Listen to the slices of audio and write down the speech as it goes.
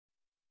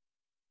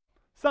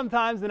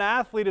Sometimes an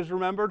athlete is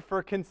remembered for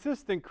a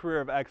consistent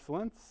career of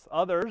excellence.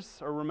 Others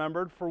are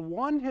remembered for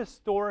one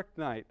historic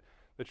night.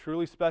 The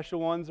truly special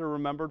ones are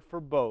remembered for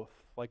both,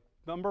 like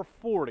number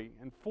 40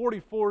 in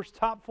 44's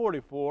Top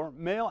 44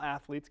 Male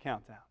Athletes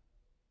Countdown.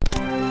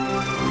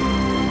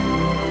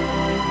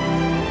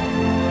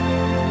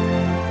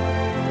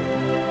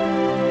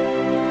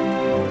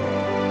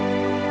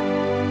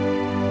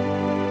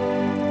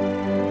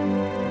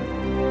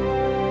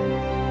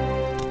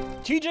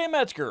 TJ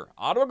Metzger,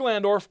 Ottawa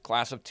Glandorf,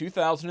 class of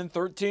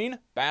 2013,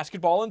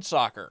 basketball and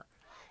soccer.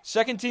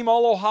 Second team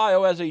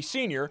All-Ohio as a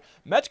senior,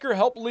 Metzger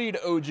helped lead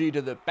OG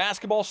to the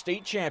basketball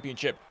state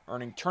championship,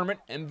 earning tournament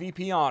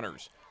MVP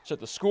honors. Set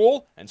the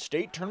school and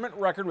state tournament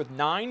record with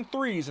 9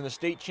 threes in the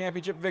state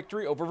championship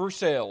victory over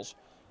Versailles.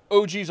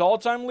 OG's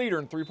all-time leader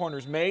in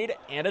three-pointers made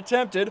and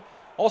attempted,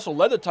 also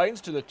led the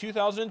Titans to the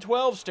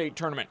 2012 state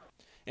tournament.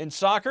 In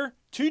soccer,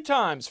 2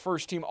 times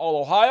first-team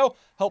All-Ohio,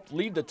 helped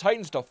lead the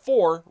Titans to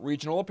 4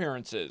 regional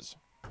appearances.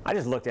 I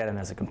just looked at him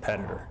as a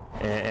competitor,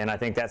 and I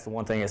think that's the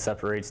one thing that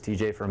separates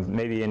TJ from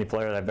maybe any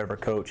player that I've ever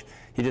coached.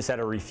 He just had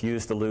a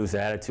refuse-to-lose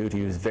attitude.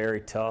 He was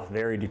very tough,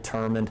 very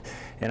determined,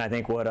 and I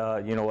think what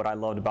what I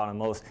loved about him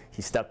most,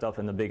 he stepped up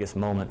in the biggest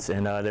moments,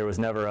 and there was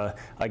never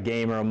a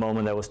game or a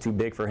moment that was too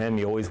big for him.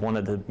 He always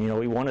wanted he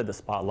wanted the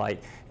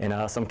spotlight,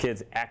 and some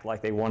kids act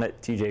like they want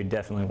it. TJ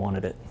definitely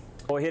wanted it.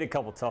 Well, he hit a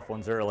couple tough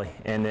ones early,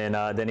 and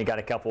then he got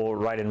a couple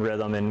right in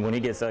rhythm. And when he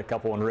gets a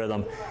couple in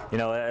rhythm,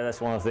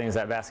 that's one of the things,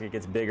 that basket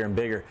gets bigger and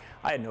bigger.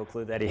 I had no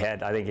clue that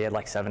I think he had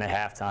like 7 at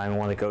halftime.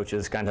 One of the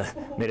coaches kind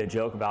of made a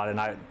joke about it,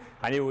 and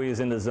I knew he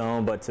was in the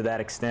zone, but to that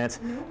extent,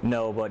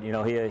 no. But he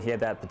had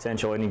that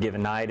potential any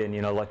given night, and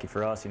lucky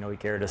for us, he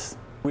carried us.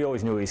 We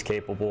always knew he was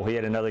capable. He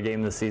had another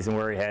game this season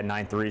where he had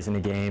 9 threes in the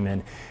game,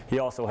 and he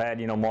also had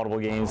multiple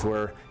games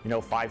where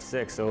 5,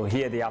 6. So he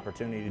had the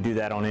opportunity to do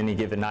that on any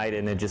given night,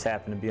 and it just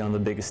happened to be on the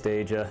biggest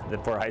stage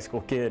for a high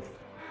school kid.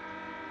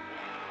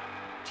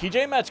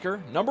 TJ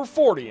Metzger, number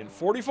 40 in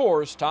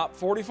 44's Top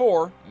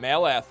 44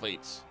 Male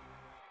Athletes.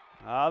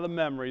 The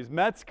memories.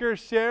 Metzger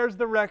shares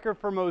the record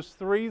for most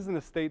threes in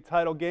a state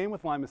title game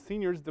with Lima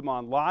seniors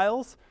Damon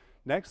Lyles.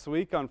 Next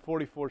week on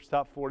 44's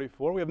Top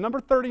 44, we have number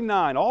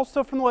 39,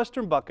 also from the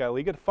Western Buckeye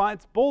League, a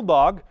Defiance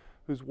Bulldog,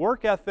 whose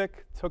work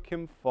ethic took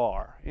him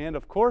far. And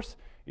of course,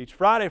 each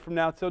Friday from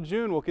now till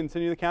June, we'll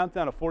continue the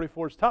countdown of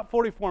 44's Top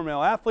 44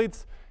 Male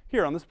Athletes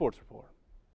here on the Sports Report.